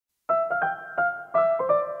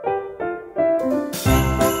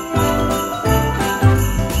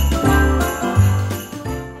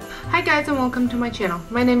guys, and welcome to my channel.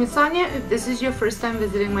 My name is Sonia if this is your first time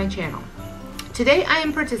visiting my channel. Today I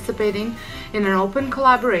am participating in an open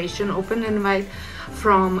collaboration, open invite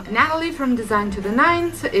from Natalie from Design to the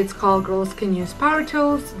Nines. It's called Girls Can Use Power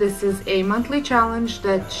Tools. This is a monthly challenge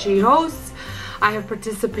that she hosts. I have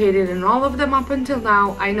participated in all of them up until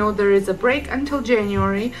now. I know there is a break until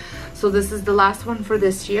January, so this is the last one for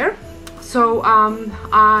this year. So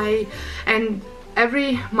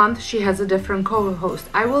every month she has a different co-host.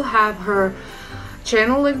 I will have her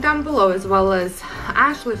channel link down below, as well as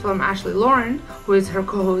Ashley from Ashley Lauren, who is her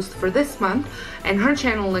co-host for this month, and her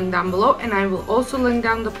channel link down below. And I will also link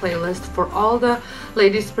down the playlist for all the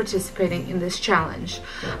ladies participating in this challenge.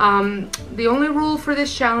 The only rule for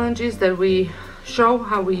this challenge is that we show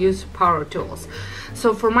how we use power tools.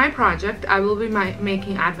 So for my project, I will be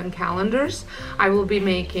making advent calendars. I will be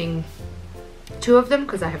making 2 of them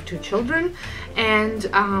because I have 2 children, and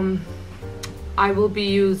I will be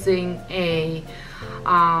using a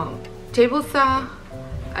table saw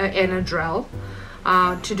and a drill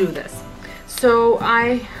to do this. So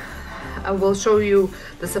I will show you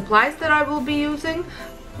the supplies that I will be using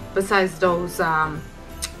besides those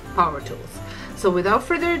power tools. So without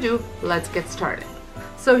further ado, let's get started.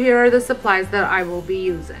 So here are the supplies that I will be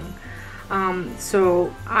using.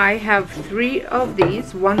 So I have 3 of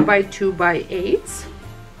these 1x2x8s.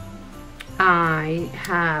 I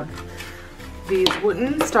have these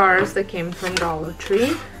wooden stars that came from Dollar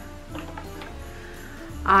Tree.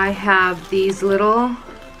 I have these little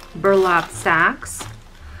burlap sacks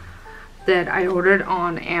that I ordered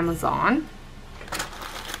on Amazon.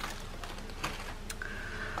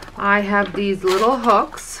 I have these little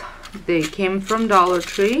hooks. They came from Dollar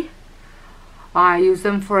Tree. I use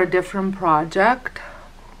them for a different project,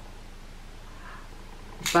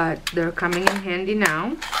 but they're coming in handy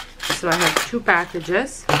now. So I have 2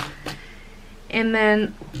 packages. And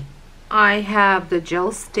then I have the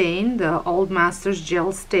gel stain, the Old Masters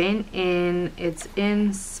gel stain, it's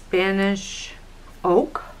in Spanish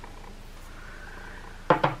oak,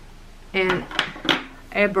 and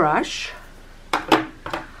a brush.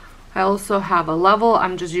 I also have a level.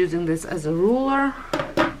 I'm just using this as a ruler,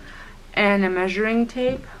 and a measuring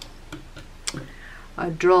tape, a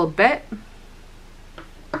drill bit,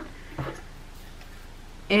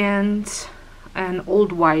 and an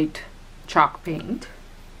old white chalk paint.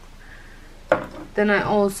 Then I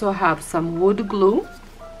also have some wood glue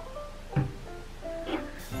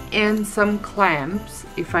and some clamps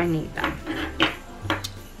if I need them.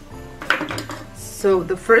 So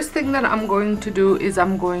the first thing that I'm going to do is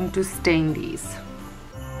I'm going to stain these.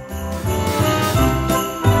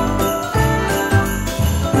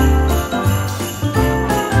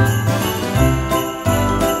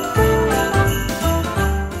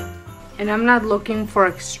 And I'm not looking for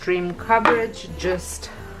extreme coverage,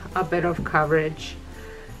 just a bit of coverage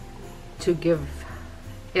to give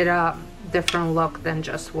it a different look than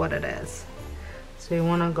just what it is. So you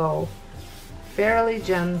want to go fairly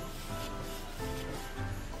gently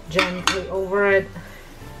over it.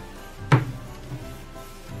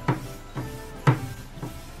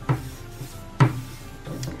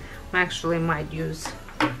 I actually might use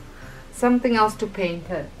something else to paint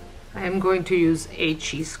it. I am going to use a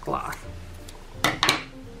cheesecloth.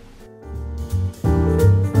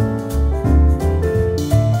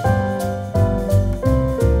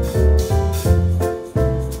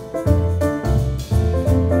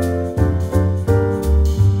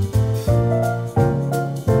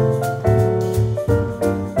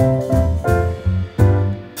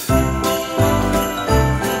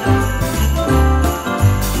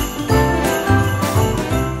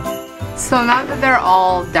 So now that they're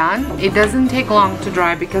all done, it doesn't take long to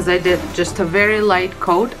dry because I did just a very light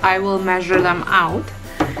coat. I will measure them out,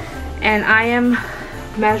 and I am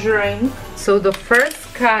measuring. So the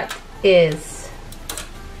first cut is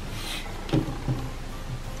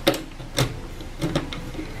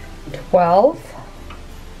 12.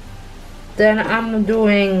 Then I'm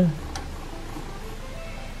doing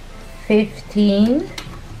 15,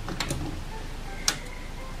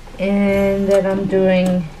 and then I'm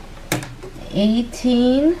doing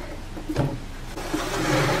 18,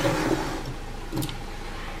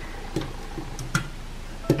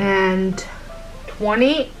 and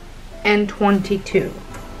 20, and 22.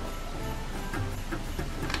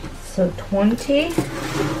 So 20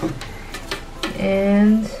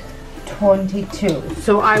 and 22.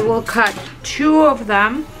 So I will cut 2 of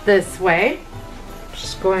them this way.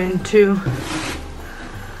 Just going to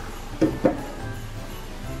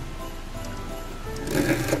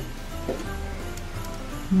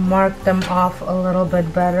mark them off a little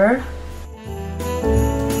bit better.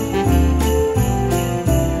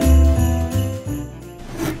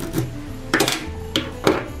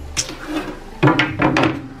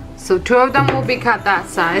 So 2 of them will be cut that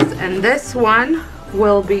size, and this one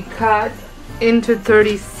will be cut into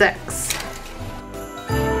 36.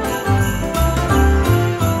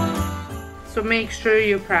 So make sure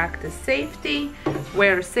you practice safety,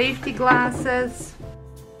 wear safety glasses.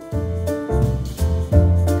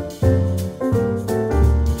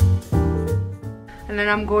 And then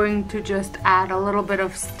I'm going to just add a little bit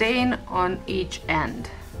of stain on each end.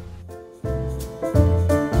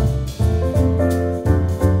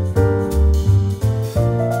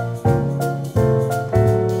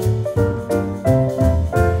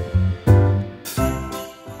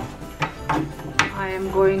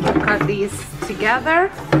 Going to cut these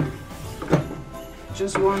together.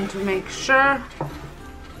 Just want to make sure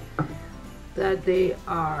that they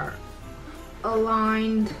are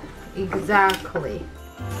aligned exactly.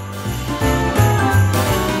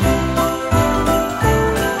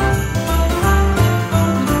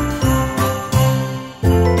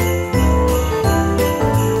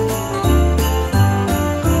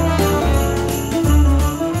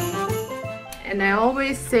 And I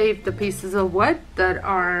always save the pieces of wood that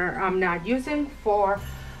I'm not using for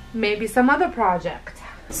maybe some other project.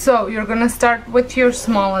 So you're gonna start with your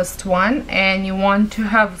smallest one, and you want to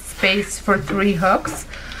have space for 3 hooks,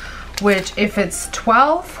 which if it's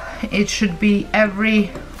 12, it should be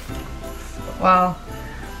every, well,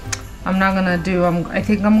 I think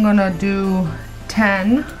I'm gonna do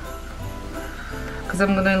 10, because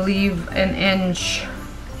I'm gonna leave an inch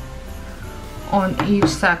on each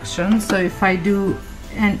section. So if I do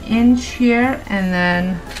an inch here, and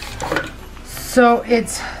then, so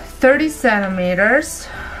it's 30 centimeters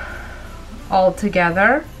all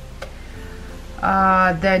together.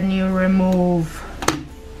 Then you remove,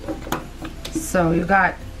 so you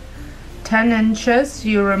got 10 inches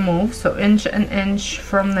you remove, so inch and inch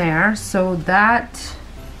from there, so that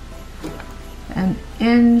an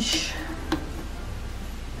inch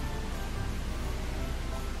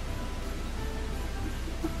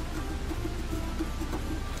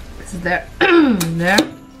there. There.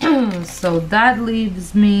 So that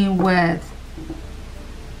leaves me with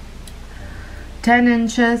 10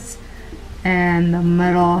 inches, and the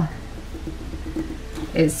middle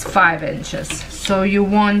is 5 inches. So you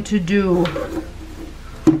want to do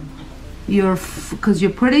your, because you're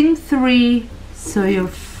putting 3, so your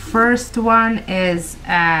first one is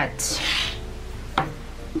at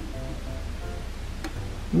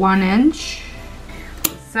 1 inch,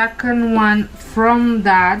 second one from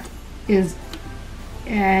that is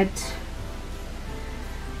at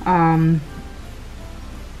 5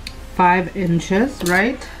 inches,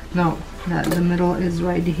 right? No, the middle is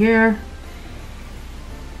right here.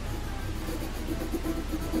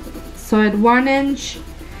 So at 1 inch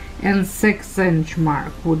and 6 inch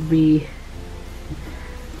mark would be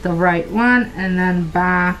the right one, and then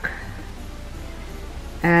back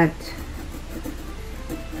at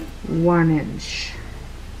 1 inch.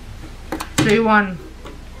 So you want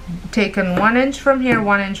taken 1 inch from here,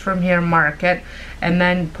 1 inch from here, mark it, and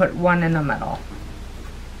then put 1 in the middle.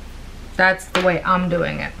 That's the way I'm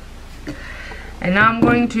doing it. And now I'm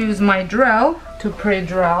going to use my drill to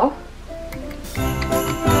pre-drill.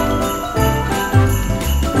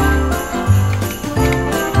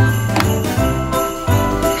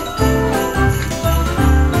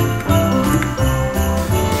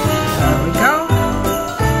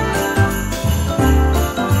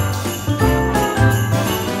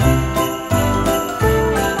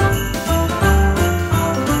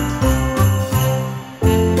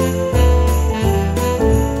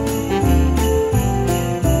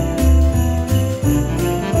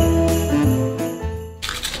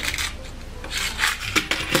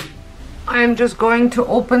 I'm just going to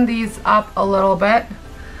open these up a little bit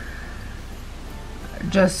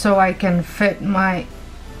just so I can fit my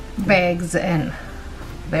bags in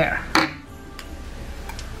there,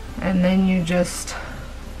 and then you just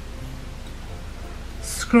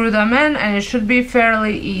screw them in, and it should be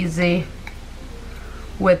fairly easy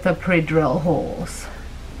with the pre-drill holes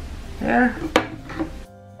there.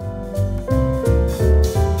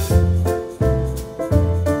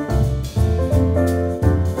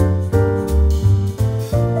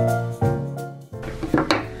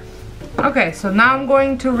 Okay, so now I'm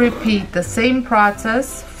going to repeat the same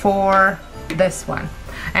process for this one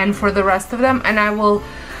and for the rest of them, and I will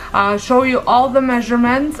show you all the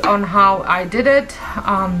measurements on how I did it.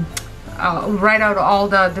 I'll write out all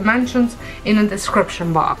the dimensions in the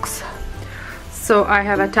description box. So I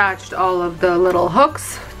have attached all of the little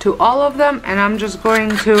hooks to all of them, and I'm just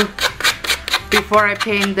going to, before I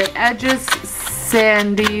paint the edges,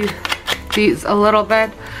 sand these a little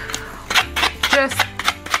bit, just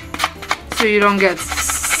so you don't get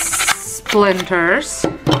splinters.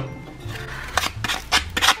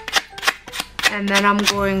 And then I'm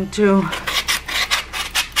going to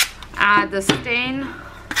add the stain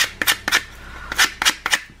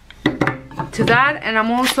to that, and I'm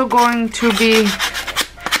also going to be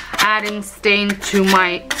adding stain to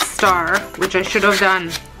my star, which I should have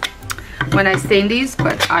done when I stained these,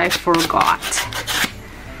 but I forgot.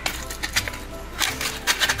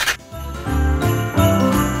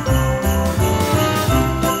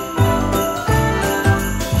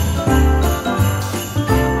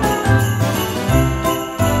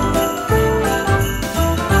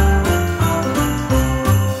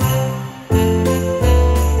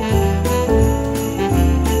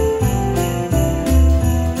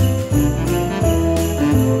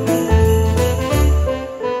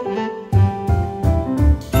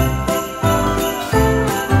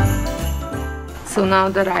 So now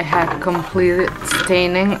that I had completed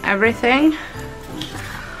staining everything,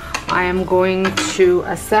 I am going to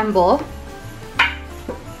assemble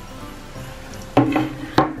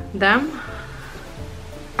them.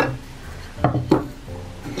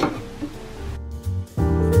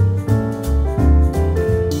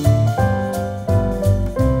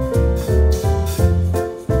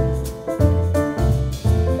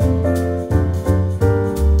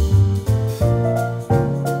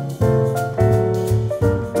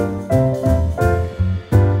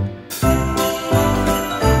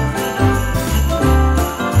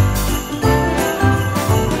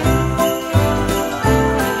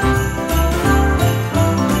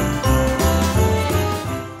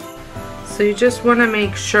 So you just want to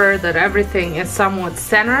make sure that everything is somewhat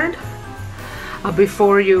centered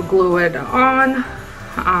before you glue it on,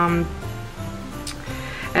 and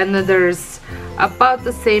that there's about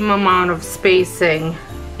the same amount of spacing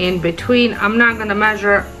in between. I'm not going to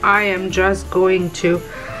measure, I am just going to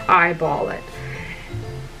eyeball it.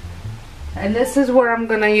 And this is where I'm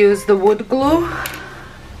going to use the wood glue,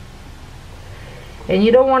 and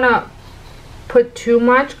you don't want to put too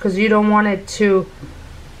much because you don't want it to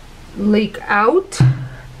leak out.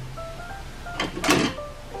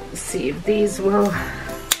 Let's see if these will,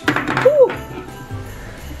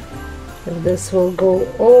 if this will go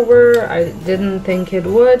over. I didn't think it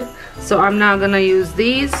would, so I'm not gonna use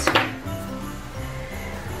these.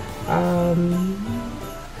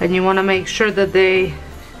 And you want to make sure that they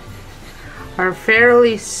are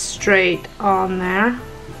fairly straight on there.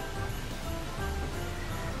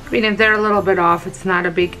 I mean, if they're a little bit off, it's not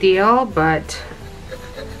a big deal, but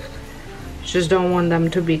just don't want them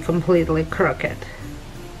to be completely crooked.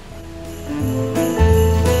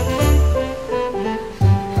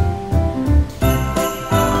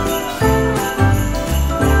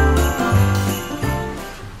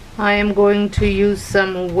 I am going to use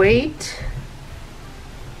some weight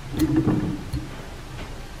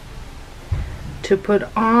to put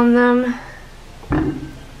on them.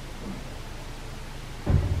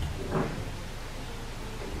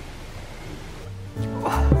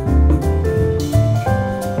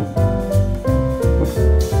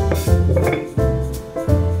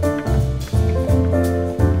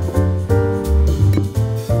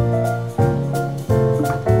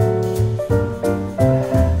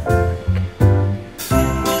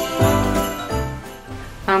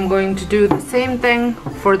 I'm going to do the same thing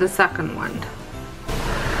for the second one.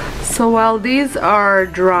 So while these are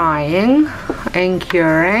drying and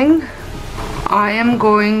curing, I am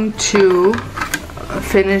going to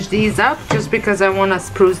finish these up just because I want to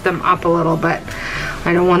spruce them up a little bit.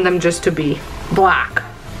 I don't want them just to be black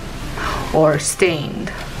or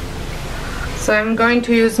stained. So I'm going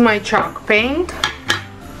to use my chalk paint.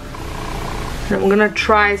 I'm gonna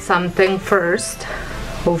try something first.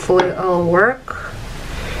 Hopefully it'll work.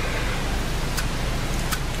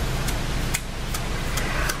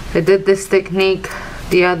 I did this technique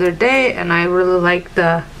the other day and I really like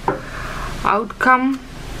the outcome.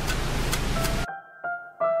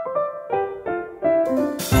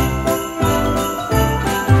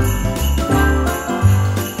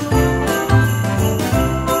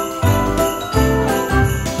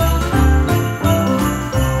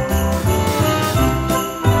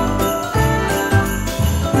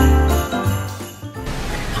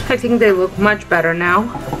 I think they look much better now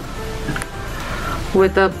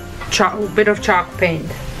with a bit of chalk paint.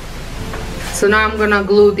 So now I'm gonna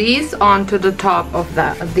glue these onto the top of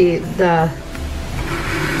the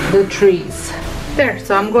trees. There,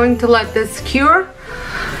 so I'm going to let this cure.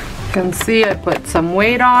 You can see I put some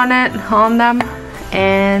weight on them,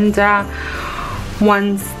 and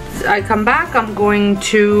once I come back, I'm going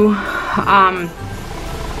to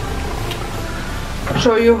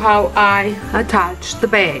show you how I attach the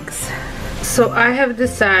bags. So I have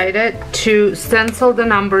decided to stencil the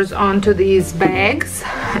numbers onto these bags,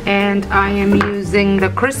 and I am using the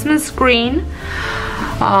Christmas green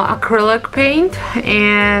acrylic paint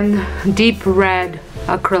and deep red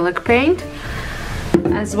acrylic paint,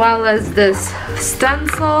 as well as this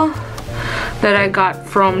stencil that I got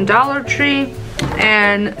from Dollar Tree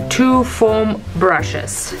and 2 foam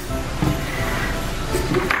brushes.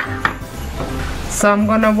 So I'm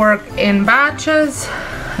gonna work in batches,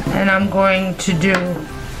 and I'm going to do,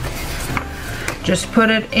 just put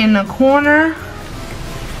it in a corner,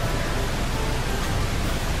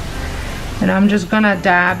 and I'm just gonna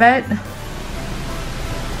dab it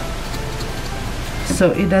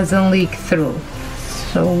so it doesn't leak through.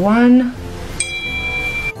 So 1,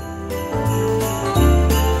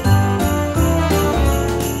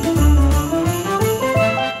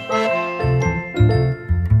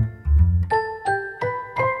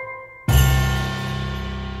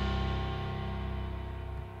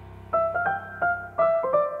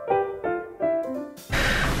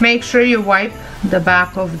 make sure you wipe the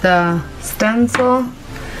back of the stencil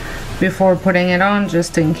before putting it on,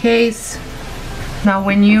 just in case. Now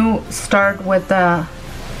when you start with the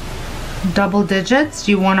double digits,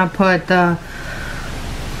 you want to put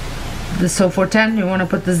so for 10 you want to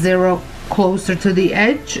put the 0 closer to the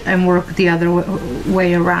edge and work the other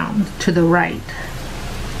way around to the right.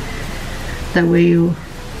 That way you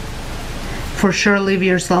for sure leave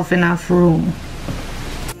yourself enough room.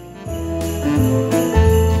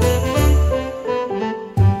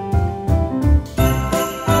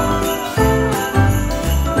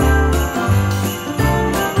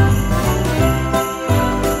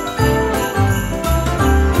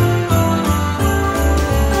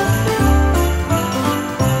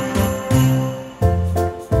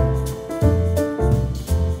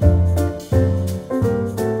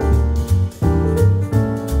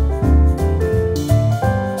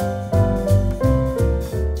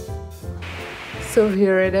 So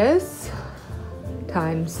here it is,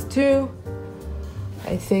 times 2.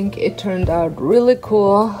 I think it turned out really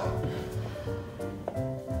cool.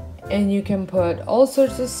 And you can put all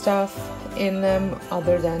sorts of stuff in them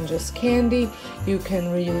other than just candy. You can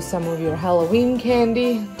reuse some of your Halloween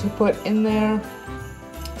candy to put in there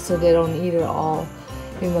so they don't eat it all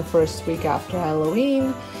in the first week after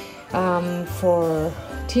Halloween. For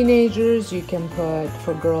teenagers, you can put,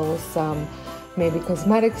 for girls, some maybe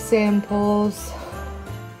cosmetic samples,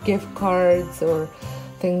 gift cards, or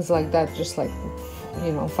things like that, just like,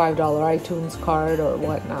 you know, $5 iTunes card or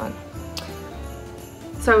whatnot.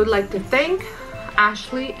 So I would like to thank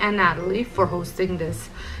Ashley and Natalie for hosting this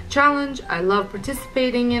challenge. I love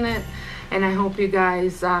participating in it, and I hope you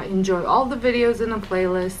guys enjoy all the videos in the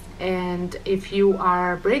playlist. And if you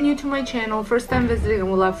are brand new to my channel, first time visiting, I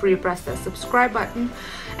would love for you to press that subscribe button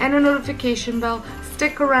and a notification bell.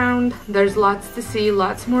 Stick around, there's lots to see,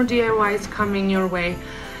 lots more DIYs coming your way,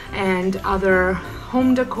 and other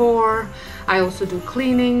home decor. I also do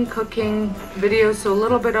cleaning, cooking videos, so a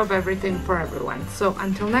little bit of everything for everyone. So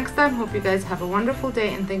until next time, hope you guys have a wonderful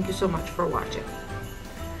day, and thank you so much for watching.